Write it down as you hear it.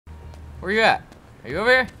Where you at? Are you over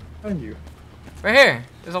here? Behind you. Right here.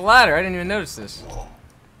 There's a ladder. I didn't even notice this.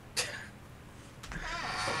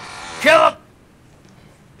 Kill him!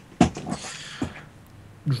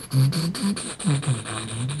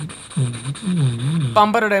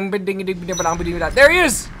 There he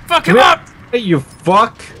is! Fuck him up! Hey, you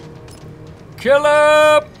fuck! Kill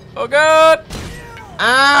him! Oh god!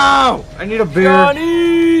 Ow! I need a beer.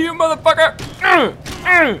 Johnny, you motherfucker!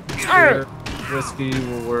 Beer. Whiskey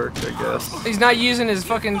will work, I guess. He's not using his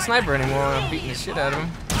fucking sniper anymore. I'm beating the shit out of him.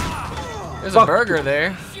 There's Fuck. a burger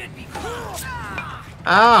there.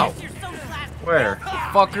 Ow! Where?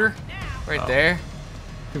 Fucker. Right there.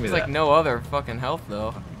 Give me There's that. like no other fucking health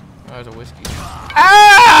though. Oh, there's a whiskey.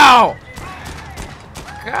 Ow!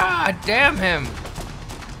 God damn him.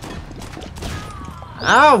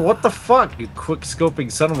 Ow! What the fuck, you quick scoping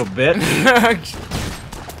son of a bitch!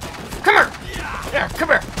 Come here! Yeah, come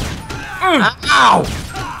here! Ow!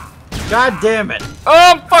 God damn it! Oh,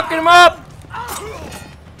 I'm fucking him up!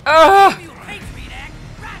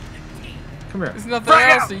 Come here. There's nothing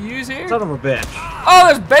else to use here. Son of a bitch. Oh,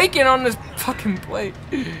 there's bacon on this fucking plate.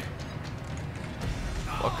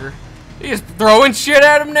 Fucker. He just throwing shit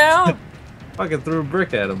at him now? Fucking threw a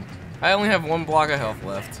brick at him. I only have 1 block of health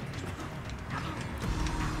left.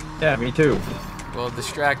 Yeah, me too. Well,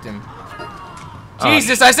 distract him.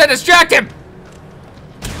 Jesus, I said distract him!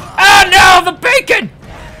 Oh no, the bacon!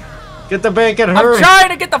 Get the bacon, hurry! I'm trying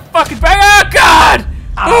to get the fucking bacon. Oh god!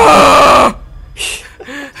 Oh,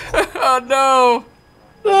 oh no!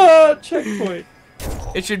 Ah, checkpoint.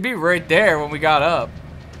 It should be right there when we got up.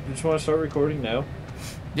 You just want to start recording now?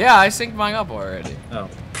 Yeah, I synced mine up already. Oh.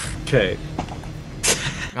 Okay.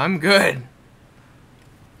 I'm good.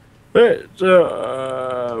 Whenever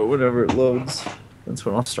it loads, that's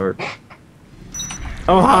when I'll start.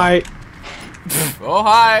 Oh, hi. Oh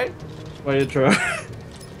hi! My intro.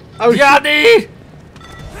 Oh, Johnny!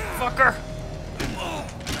 Fucker!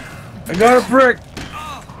 I got a brick.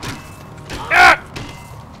 Ah!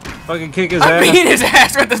 Fucking kick his I'm ass. beating his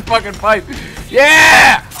ass with this fucking pipe.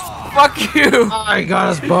 Yeah! Fuck you! I got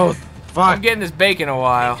us both. Fuck. I'm getting this bacon a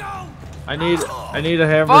while. I need a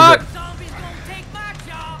hamburger. Fuck!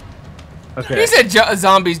 Okay. He said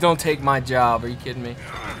zombies don't take my job. Are you kidding me?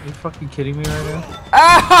 Are you fucking kidding me right now?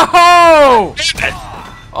 Ow!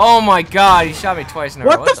 Oh my god, he shot me twice in a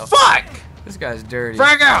row. What the fuck? This guy's dirty.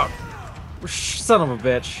 Frag out! Son of a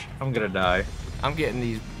bitch. I'm gonna die. I'm getting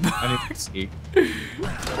these. I need to see.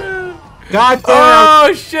 God damn!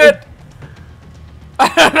 Oh shit! I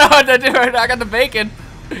don't know what to do right now. I got the bacon.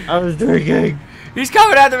 I was drinking. He's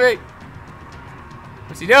coming after me.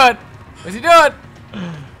 What's he doing? What's he doing?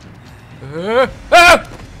 Oh!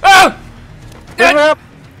 Oh! Hurry up!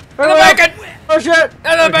 Another Hurry up! bacon! Oh shit!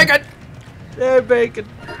 Another bacon! Yeah, bacon.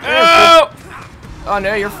 Oh! Oh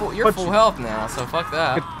no, you're full. You're full health now, so fuck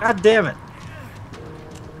that. God damn it!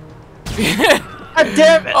 God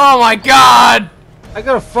damn it! Oh my god! I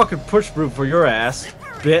got a fucking push broom for your ass,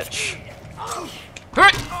 bitch.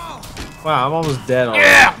 Wow, I'm almost dead already.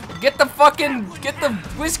 Yeah! Get the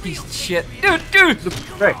whiskey shit, dude. The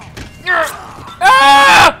frick.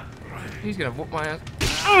 Ah! He's gonna whoop my ass.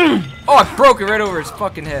 Oh, I broke it right over his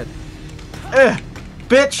fucking head.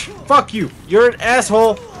 Bitch, fuck you. You're an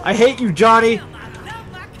asshole. I hate you, Johnny.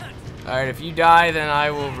 Alright, if you die, then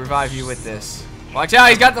I will revive you with this. Watch out,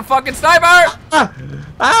 he's got the fucking sniper!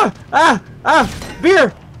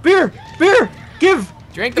 Beer! Give!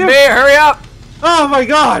 Drink the beer, hurry up! Oh my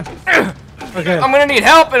god! Okay. I'm gonna need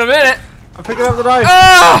help in a minute. I'm picking up the knife.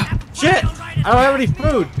 Ah! Shit! I don't have any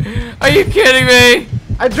food. Are you kidding me?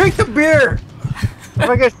 I drink the beer! If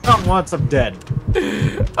I get shot once, I'm dead.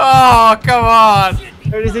 Oh, come on.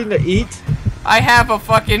 Anything to eat? I had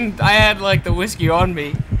like the whiskey on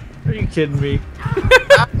me. Are you kidding me?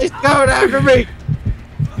 He's coming after me!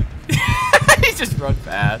 He just run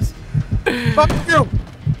fast. Fuck you!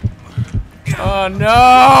 Oh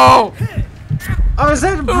no! I was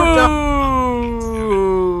heading Ooh.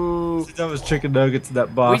 that was chicken nuggets in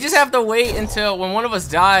that box. We just have to wait until when one of us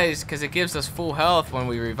dies, because it gives us full health when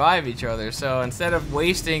we revive each other. So instead of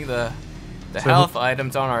wasting the health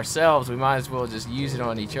items on ourselves, we might as well just use it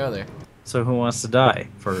on each other. So who wants to die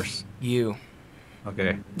first? You.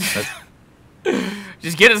 Okay.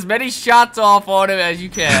 Just get as many shots off on him as you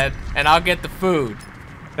can, and I'll get the food.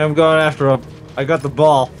 I'm going after him. I got the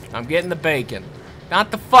ball. I'm getting the bacon.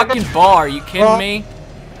 Not the fucking bar, you kidding me?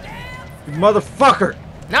 You motherfucker!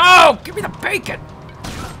 No! Give me the bacon!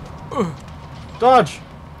 Dodge!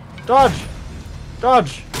 Dodge!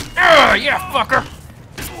 Dodge! Yeah, fucker!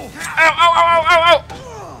 Ow, ow, ow, ow, ow,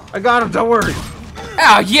 ow! I got him, don't worry!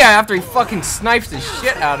 Ow, yeah, after he fucking snipes the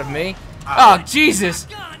shit out of me. Oh, Jesus!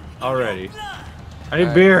 already. I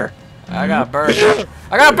need beer. I got a burger.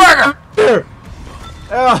 I got a burger! Beer!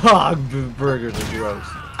 Oh, burgers are gross.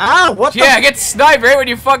 Ah, what the? Yeah, get sniped right when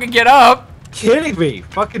you fucking get up. Kidding me?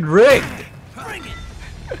 Fucking rigged.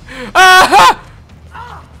 Ah!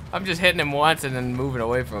 I'm just hitting him once and then moving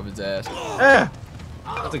away from his ass. Eh,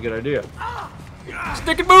 that's a good idea.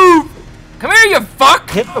 Stick and move! Come here, you fuck!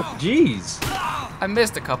 Oh, jeez. I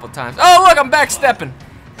missed a couple times. Oh, look, I'm backstepping.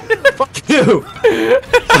 Fuck you.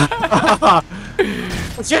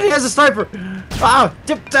 Shit, he has a sniper. Ah,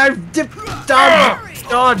 dip, dive, dip, dodge,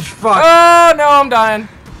 dodge, fuck. Oh, no, I'm dying.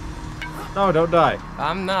 No, don't die.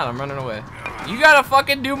 I'm not, I'm running away. You gotta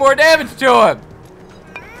fucking do more damage to him.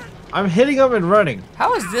 I'm hitting him and running.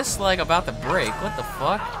 How is this, like, about to break? What the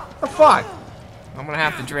fuck? What the fuck? I'm gonna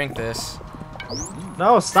have to drink this.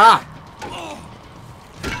 No, stop. Ugh.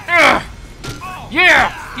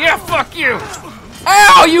 Yeah! Yeah, fuck you!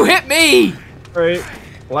 Ow, you hit me! Alright,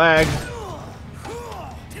 lag.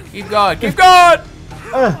 Keep going, keep going!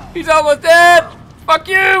 He's almost dead! Fuck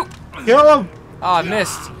you! Kill him! Oh, I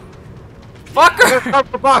missed. Fucker! Up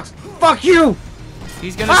the box! Fuck you!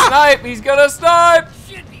 He's gonna snipe! He's gonna snipe!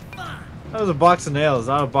 That was a box of nails,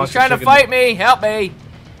 not a box He's trying of to chicken. fight me! Help me!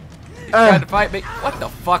 He's trying to fight me. What the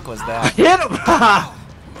fuck was that? Hit him!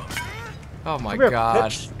 Oh my Come here,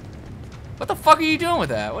 god. bitch. What the fuck are you doing with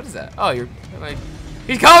that? What is that? Oh, you're like...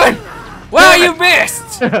 He's coming! Well, you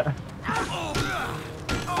missed!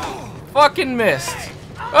 Fucking missed.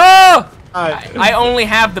 Oh! I only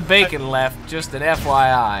have the bacon left, just an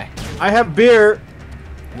FYI. I have beer.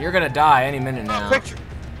 You're gonna die any minute now. Picture.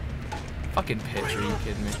 Fucking pitch, are you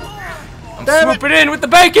kidding me? I'm Damn it. swooping in with the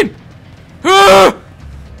bacon! Bacon!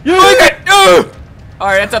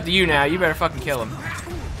 Alright, that's up to you now. You better fucking kill him.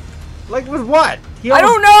 Like with what? He I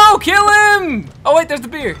don't know! Kill him! Oh wait, there's the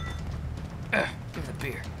beer. Give me the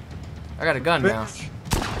beer. I got a gun now.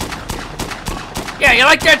 Yeah, you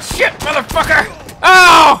like that shit, motherfucker?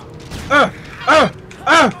 Oh! Oh!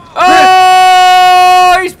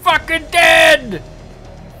 He's fucking dead!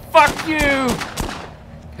 Fuck you!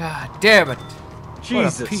 God damn it.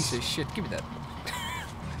 Jesus. What a piece of shit. Give me that.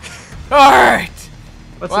 Alright!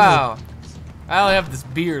 What's Wow. I only have this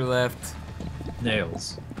beer left.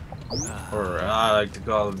 Nails. Or I like to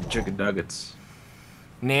call them chicken nuggets.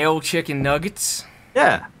 Nail chicken nuggets.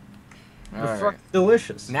 Yeah. They're Alright. fucking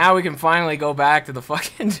delicious. Now we can finally go back to the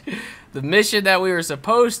fucking the mission that we were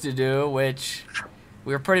supposed to do, which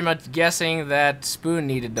we were pretty much guessing that Spoon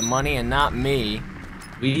needed the money and not me.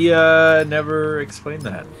 We never explained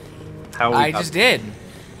that. How I just did.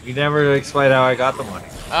 We never explained how I got the money.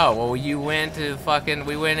 Oh, well, you went to fucking,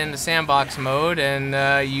 we went into sandbox mode and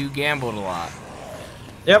you gambled a lot.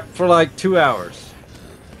 Yep, for like 2 hours.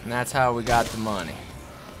 And that's how we got the money.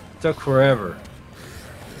 Took forever.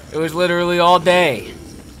 It was literally all day.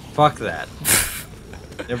 Fuck that.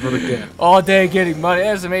 Never again. All day getting money.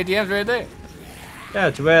 There's some ATMs right there.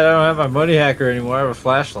 Yeah, too bad I don't have my money hacker anymore. I have a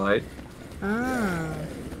flashlight.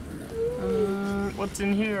 What's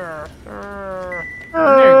in here?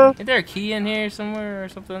 Is there a key in here somewhere or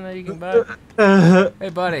something that you can buy? Hey,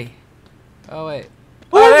 buddy. Oh, wait.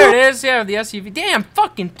 Oh, there it is. Yeah, the SUV. Damn,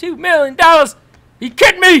 fucking $2 million. You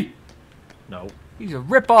kidding me? No. He's a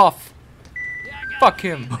ripoff. Fuck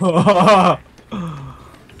him. Look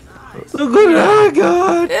what I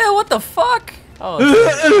got. Ew, what the fuck? Oh.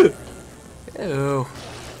 Ew.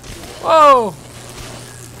 Whoa.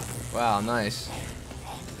 Wow, nice.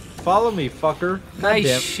 Follow me, fucker. Nice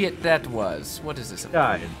Goddamn. shit that was. What is this?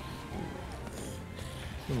 Died.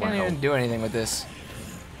 Can't even do anything with this.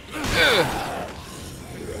 Ugh.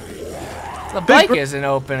 The bike isn't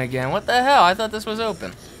open again. What the hell? I thought this was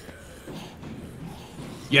open.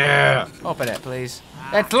 Yeah. Open it, please.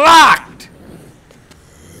 It's locked!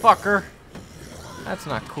 Fucker. That's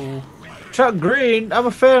not cool. Chuck Green, I'm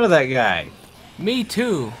a fan of that guy. Me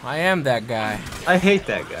too. I am that guy. I hate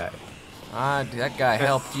that guy. That guy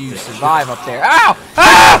helped you survive up there. Ow!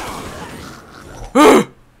 Ah!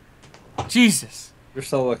 Jesus. You're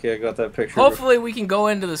so lucky I got that picture. Hopefully we can go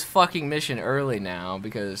into this fucking mission early now,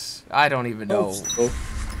 because I don't even know.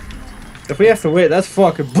 If we have to wait, that's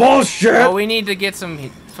fucking bullshit! Well, we need to get some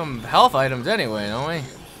health items anyway, don't we?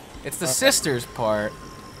 It's the sisters part.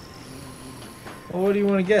 Well, what do you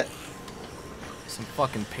want to get? Some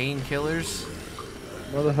fucking painkillers.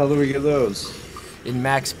 Where the hell do we get those? In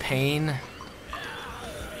Max Payne.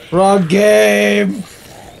 Wrong game!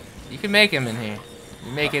 You can make them in here.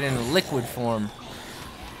 You make it in liquid form.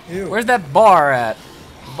 Ew. Where's that bar at?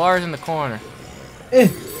 The bar's in the corner. Eh.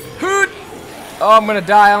 Oh, I'm gonna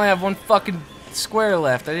die. I only have one fucking square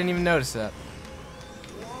left. I didn't even notice that.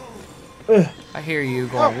 I hear you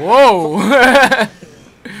going, whoa!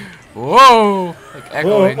 whoa! Like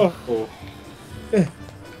echoing. Whoa, whoa, whoa.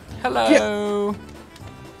 Hello.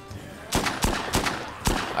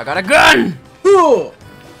 I got a gun. Ooh.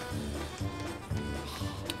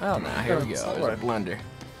 Well, now here we go. There's a blender.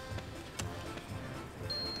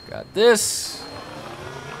 Got this.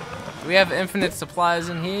 Do we have infinite supplies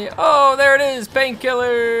in here? Oh, there it is.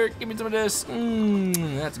 Painkiller. Give me some of this.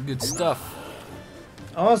 That's good stuff.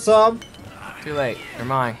 Awesome. Too late. They're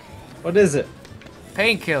mine. What is it?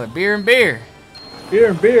 Painkiller. Beer and beer. Beer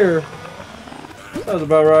and beer. Sounds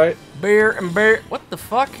about right. Beer and beer. What the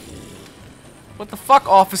fuck? What the fuck,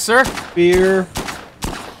 officer? Beer.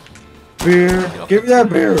 Beer. Give me that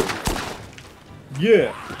beer.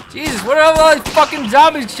 Yeah. Jesus, what are all these fucking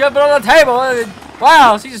zombies jumping on the table?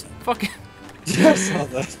 Wow, she just fucking. I saw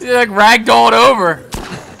that. She like ragdolled over.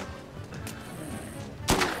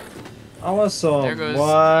 I want some There goes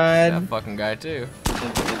wine. that fucking guy too.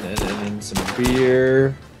 And some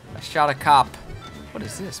beer. I shot a cop. What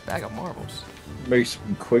is this? Bag of marbles. Make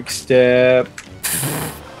some quick step.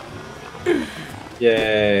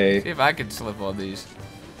 Yay. See if I could slip all these.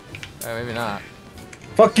 Maybe not.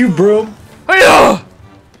 Fuck you, broom. Hiya!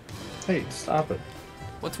 Hey, stop it.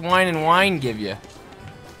 What's wine and wine give you?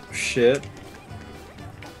 Shit.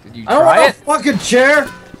 Did you I don't try want it? a fucking chair.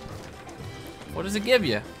 What does it give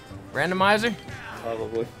you? Randomizer?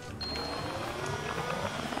 Probably.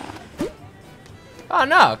 Oh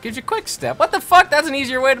no, it gives you quick step. What the fuck? That's an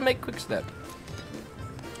easier way to make quick step.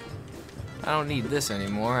 I don't need this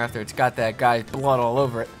anymore after it's got that guy's blood all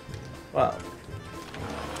over it. Wow.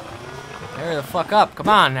 Hurry the fuck up. Come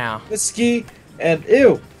on now. Whiskey and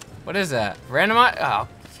ew. What is that? Randomize? Oh,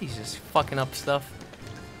 Jesus. Fucking up stuff.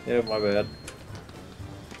 Yeah, my bad.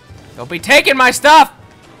 Don't be taking my stuff!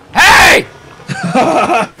 Hey!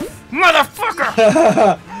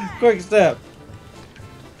 Motherfucker! Quick step.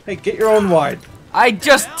 Hey, get your own wine. I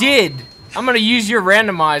just did. I'm gonna use your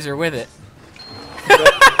randomizer with it.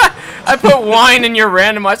 I put wine in your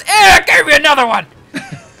randomizer. I gave you another one!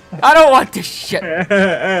 I don't want this shit. Ew,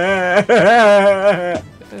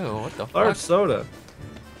 what the fuck? Large soda.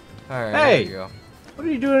 Alright, Hey! there you go. What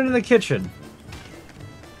are you doing in the kitchen?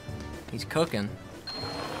 He's cooking.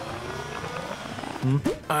 Hmm?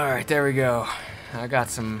 Alright, there we go. I got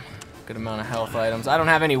some good amount of health items. I don't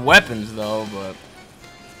have any weapons though, but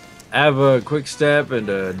I have a quick step and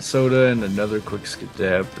a soda and another quick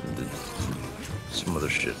step and some other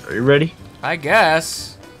shit. Are you ready? I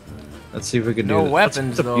guess. Let's see if we can do No this.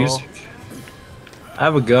 weapons What's up, though. usage? I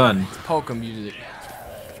have a gun. It's polka music.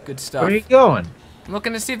 Good stuff. Where are you going? I'm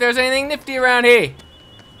looking to see if there's anything nifty around here.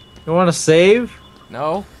 You want to save?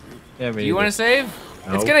 No? Yeah, me Do you want to save?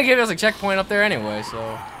 No. It's gonna give us a checkpoint up there anyway,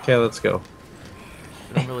 so Okay, let's go.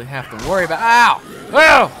 we don't really have to worry about. Ow!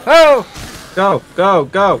 Oh! Oh! Go, go,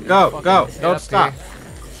 go, go, Fucking go. get Don't up stop.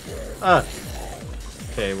 here.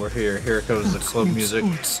 Okay, we're here. Here comes the club music.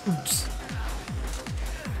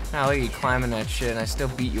 Now look at you climbing that shit, and I still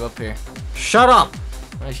beat you up here. Shut up!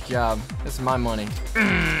 Nice job. This is my money.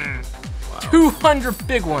 200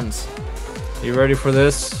 big ones. You ready for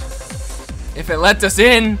this? If it lets us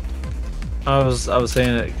in. I was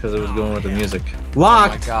saying it because it was going with the music. Oh my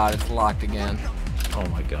Locked! god, it's locked again. Oh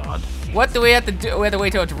my god. What do we have to do? We have to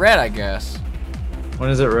wait till it's red, I guess. When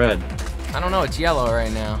is it red? I don't know. It's yellow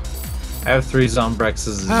right now. I have 3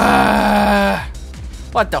 Zombrexes.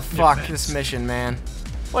 What the fuck? This mission, man.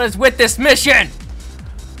 What is with this mission?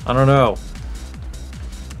 I don't know.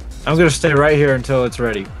 I'm gonna stay right here until it's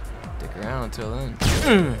ready. Stick around until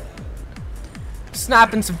then.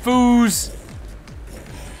 Snapping some foos.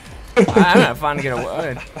 I'm gonna find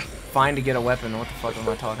to get a weapon. What the fuck am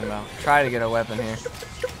I talking about? Try to get a weapon here.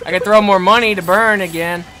 I can throw more money to burn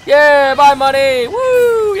again. Yeah, buy money.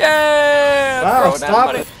 Woo, yeah. Wow, Throwing that stop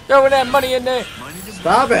money. it. Throwing that money in there.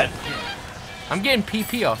 Stop it! I'm getting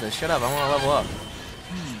PP off this. Shut up. I want to level up.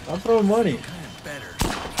 I'm throwing money.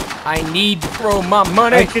 I need to throw my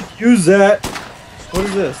money. I could use that. What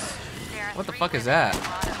is this? What the fuck is that?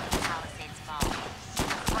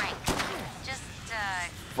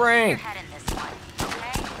 Frank.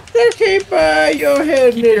 Keep your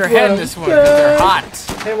head Keep your head in this one because they're hot.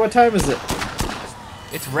 Hey, what time is it?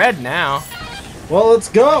 It's red now. Well, let's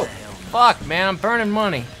go. Fuck, man. I'm burning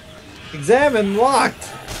money. Examine locked.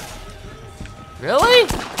 Really?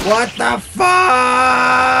 What the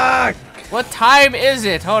fuck? What time is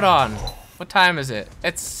it? Hold on. What time is it?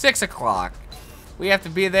 It's 6 o'clock. We have to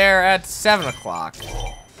be there at 7 o'clock.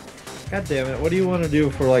 God damn it. What do you want to do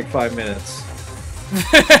for like 5 minutes?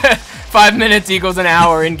 5 minutes equals an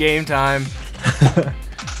hour in game time.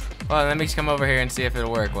 Well, let me just come over here and see if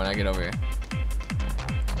it'll work when I get over here.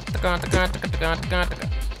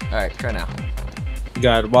 Alright, try now. You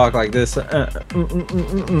gotta walk like this. Fuck!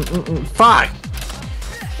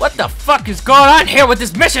 What the fuck is going on here with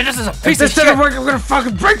this mission? This is a piece of shit. Doesn't work, I'm gonna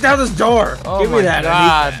fucking break down this door. Oh Give me that.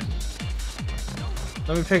 God.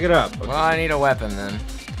 Let me pick it up. Okay. Well, I need a weapon then.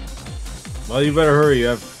 Well, you better hurry. You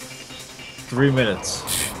have 3 minutes.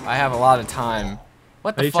 I have a lot of time.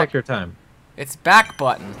 What the How do you fuck? check your time? It's back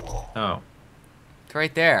button. Oh. It's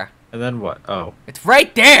right there. And then what? Oh. It's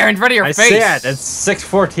right there in front of your face. I said it's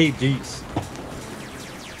 6:14. Jeez.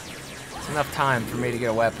 It's enough time for me to get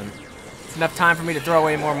a weapon. It's enough time for me to throw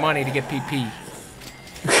away more money to get PP.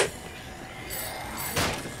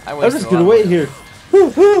 I'm just gonna wait here.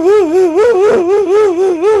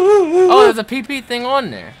 Oh, there's a PP thing on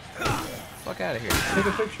there. Fuck out of here. Take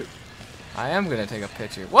a picture. I am gonna take a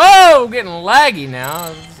picture. Whoa, getting laggy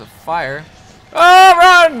now. This is a fire. Oh,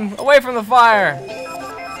 run! Away from the fire.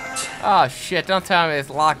 Oh shit, don't tell me it's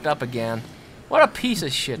locked up again. What a piece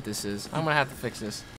of shit this is. I'm gonna have to fix this.